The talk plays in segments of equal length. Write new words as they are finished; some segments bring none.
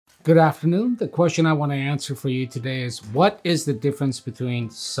Good afternoon. The question I want to answer for you today is what is the difference between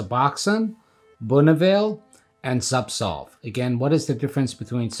Suboxone, Bunavail, and Zubsolv? Again, what is the difference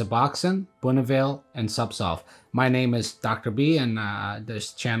between Suboxone, Bunavail, and Zubsolv? My name is Dr. B, and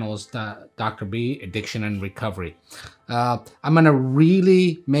this channel is Dr. B Addiction and Recovery. I'm going to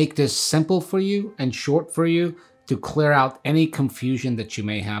really make this simple for you and short for you to clear out any confusion that you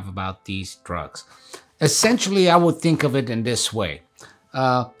may have about these drugs. Essentially, I would think of it in this way.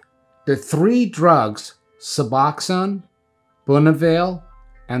 The three drugs, Suboxone, Bunavail,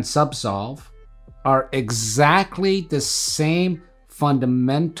 and Zubsolv, are exactly the same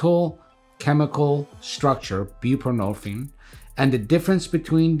fundamental chemical structure, buprenorphine, and the difference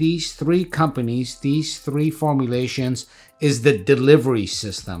between these three companies, these three formulations, is the delivery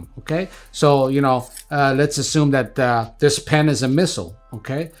system, okay? So, let's assume that this pen is a missile,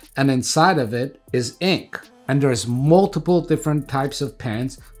 okay? And inside of it is ink. And there's multiple different types of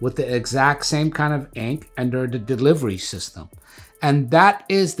pens with the exact same kind of ink under the delivery system. And that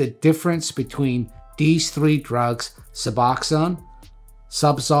is the difference between these three drugs, Suboxone,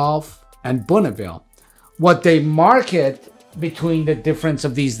 Zubsolv, and Bunavail. What they market between the difference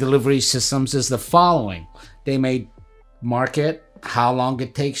of these delivery systems is the following. They may market how long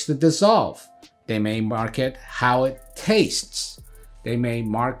it takes to dissolve. They may market how it tastes. They may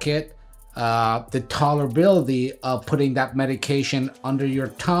market the tolerability of putting that medication under your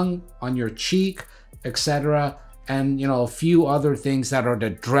tongue, on your cheek, etc. And, a few other things that are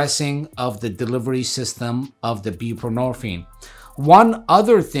the dressing of the delivery system of the buprenorphine. One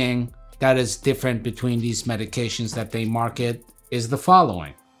other thing that is different between these medications that they market is the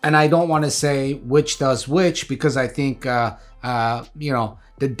following. And I don't want to say which does which because I think,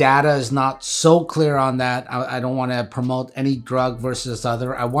 the data is not so clear on that. I don't want to promote any drug versus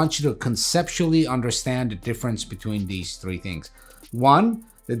other. I want you to conceptually understand the difference between these three things. One,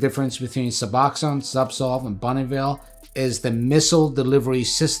 the difference between Suboxone, Zubsolv, and Bunavail is the missile delivery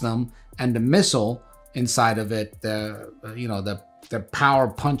system, and the missile inside of it, the power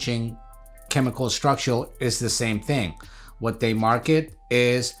punching chemical structure is the same thing. What they market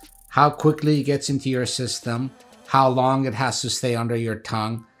is how quickly it gets into your system, how long it has to stay under your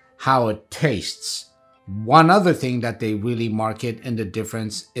tongue, how it tastes. One other thing that they really market in the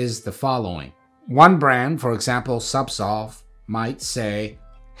difference is the following. One brand, for example, Zubsolv, might say,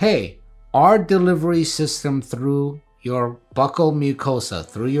 hey, our delivery system through your buccal mucosa,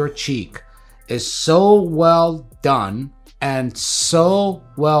 through your cheek, is so well done and so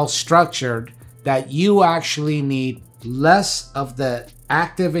well structured that you actually need less of the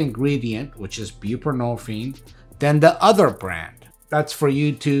active ingredient, which is buprenorphine, than the other brand. That's for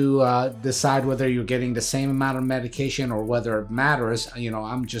you to decide whether you're getting the same amount of medication or whether it matters.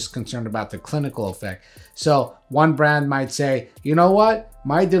 I'm just concerned about the clinical effect. So one brand might say, you know what?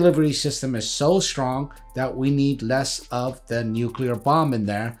 My delivery system is so strong that we need less of the nuclear bomb in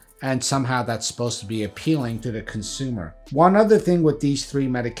there. And somehow that's supposed to be appealing to the consumer. One other thing with these three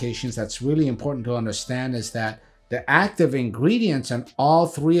medications that's really important to understand is that the active ingredients in all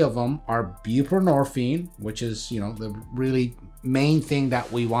three of them are buprenorphine, which is, the really main thing that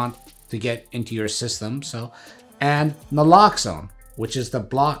we want to get into your system. And naloxone, which is the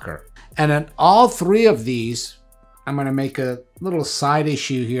blocker. And in all three of these, I'm going to make a little side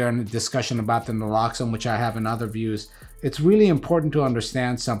issue here in the discussion about the naloxone, which I have in other views. It's really important to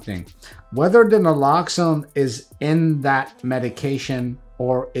understand something. Whether the naloxone is in that medication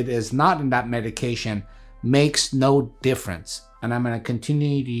or it is not in that medication makes no difference. And I'm going to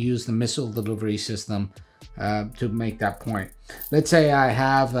continue to use the missile delivery system to make that point. Let's say I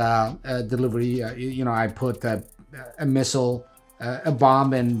have a delivery, I put a missile, a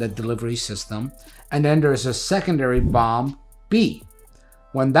bomb in the delivery system, and then there's a secondary bomb B.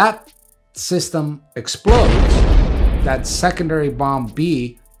 When that system explodes, that secondary bomb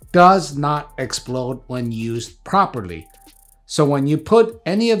B does not explode when used properly. So when you put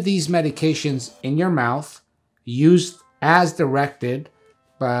any of these medications in your mouth, used as directed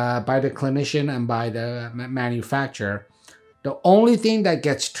by the clinician and by the manufacturer, the only thing that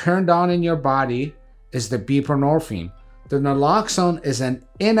gets turned on in your body is the buprenorphine. The naloxone is an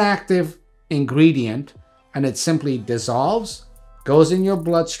inactive ingredient and it simply dissolves, goes in your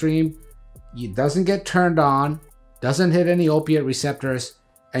bloodstream, it doesn't get turned on, doesn't hit any opiate receptors,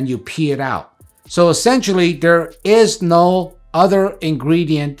 and you pee it out. So essentially, there is no other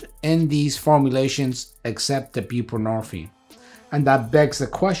ingredient in these formulations except the buprenorphine. And that begs the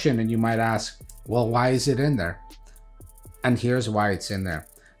question, and you might ask, well, why is it in there? And here's why it's in there.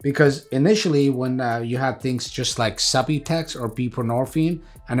 Because initially, when you had things just like Subutex or buprenorphine,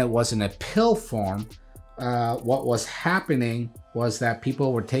 and it was in a pill form, what was happening was that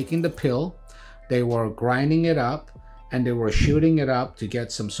people were taking the pill, they were grinding it up, and they were shooting it up to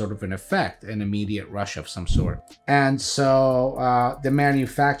get some sort of an effect, an immediate rush of some sort. And so the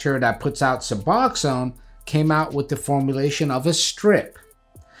manufacturer that puts out Suboxone came out with the formulation of a strip.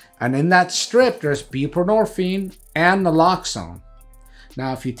 And in that strip, there's buprenorphine and naloxone.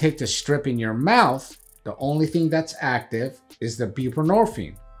 Now, if you take the strip in your mouth, the only thing that's active is the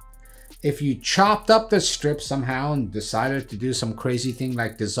buprenorphine. If you chopped up the strip somehow and decided to do some crazy thing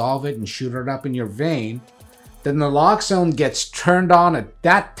like dissolve it and shoot it up in your vein, the naloxone gets turned on at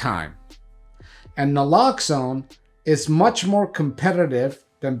that time. And naloxone is much more competitive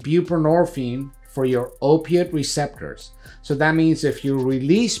than buprenorphine for your opiate receptors. So that means if you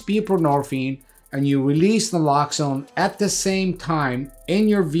release buprenorphine and you release naloxone at the same time in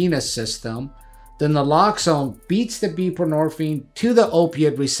your venous system, the naloxone beats the buprenorphine to the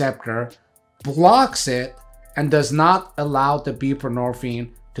opiate receptor, blocks it, and does not allow the buprenorphine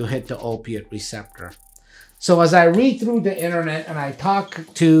to hit the opiate receptor. So as I read through the internet and I talk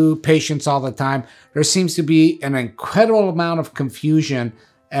to patients all the time, there seems to be an incredible amount of confusion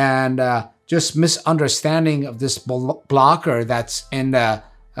and just misunderstanding of this blocker that's in the,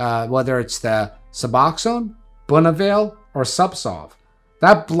 whether it's the Suboxone, Bunavail, or Zubsolv.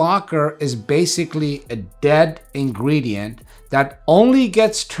 That blocker is basically a dead ingredient that only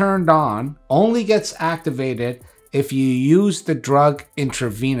gets turned on, only gets activated if you use the drug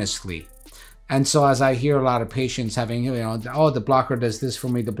intravenously. And so as I hear a lot of patients having, oh, the blocker does this for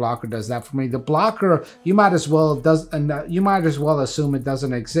me, the blocker does that for me. The blocker, you might as well assume it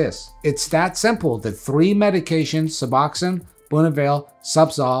doesn't exist. It's that simple. The three medications, Suboxone, Bunavail,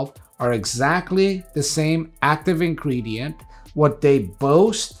 Zubsolv, are exactly the same active ingredient. What they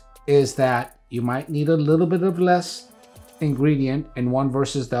boast is that you might need a little bit of less ingredient in one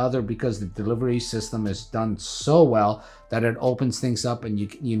versus the other because the delivery system is done so well that it opens things up and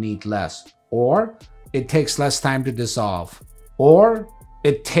you need less. Or it takes less time to dissolve, or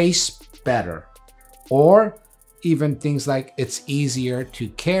it tastes better, or even things like it's easier to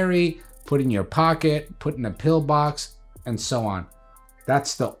carry, put in your pocket, put in a pill box, and so on.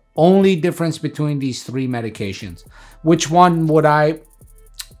 That's the only difference between these three medications. Which one would I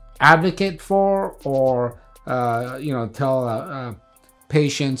advocate for, or tell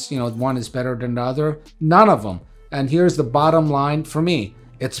patients one is better than the other? None of them. And here's the bottom line for me.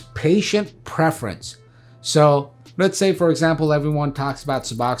 It's patient preference. So let's say, for example, everyone talks about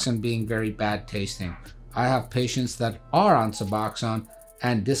Suboxone being very bad tasting. I have patients that are on Suboxone,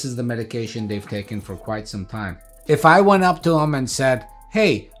 and this is the medication they've taken for quite some time. If I went up to them and said,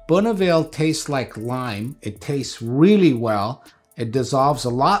 hey, Bunavail tastes like lime, it tastes really well, it dissolves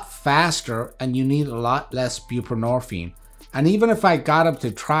a lot faster, and you need a lot less buprenorphine. And even if I got them to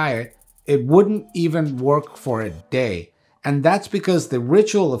try it, it wouldn't even work for a day. And that's because the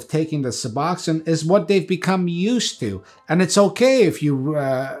ritual of taking the Suboxone is what they've become used to. And it's okay if you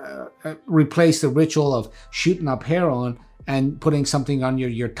replace the ritual of shooting up heroin and putting something on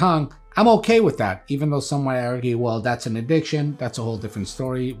your tongue. I'm okay with that, even though some might argue, well, that's an addiction. That's a whole different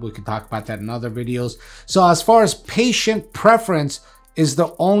story. We could talk about that in other videos. So as far as patient preference is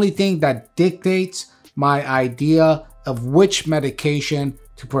the only thing that dictates my idea of which medication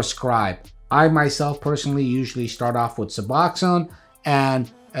to prescribe. I myself personally usually start off with Suboxone, and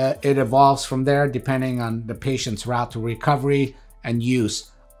it evolves from there depending on the patient's route to recovery and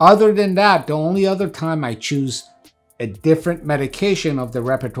use. Other than that, the only other time I choose a different medication of the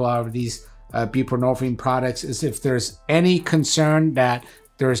repertoire of these buprenorphine products is if there's any concern that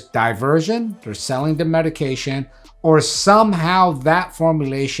there's diversion, they're selling the medication, or somehow that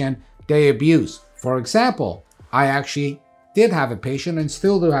formulation they abuse. For example, I actually did have a patient and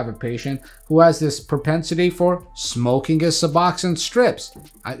still do have a patient who has this propensity for smoking his Suboxone strips.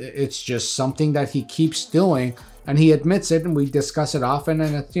 It's just something that he keeps doing, and he admits it, and we discuss it often,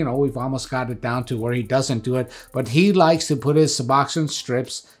 and it's, we've almost got it down to where he doesn't do it, but he likes to put his Suboxone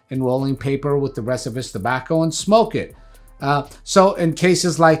strips in rolling paper with the rest of his tobacco and smoke it. So in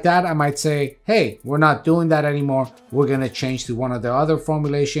cases like that, I might say, hey, we're not doing that anymore. We're going to change to one of the other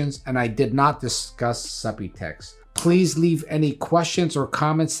formulations, and I did not discuss Subutex. Please leave any questions or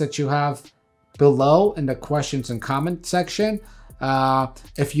comments that you have below in the questions and comment section.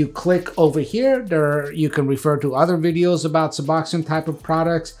 If you click over here, you can refer to other videos about Suboxone type of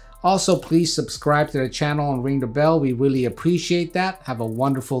products. Also, please subscribe to the channel and ring the bell. We really appreciate that. Have a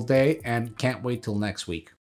wonderful day and can't wait till next week.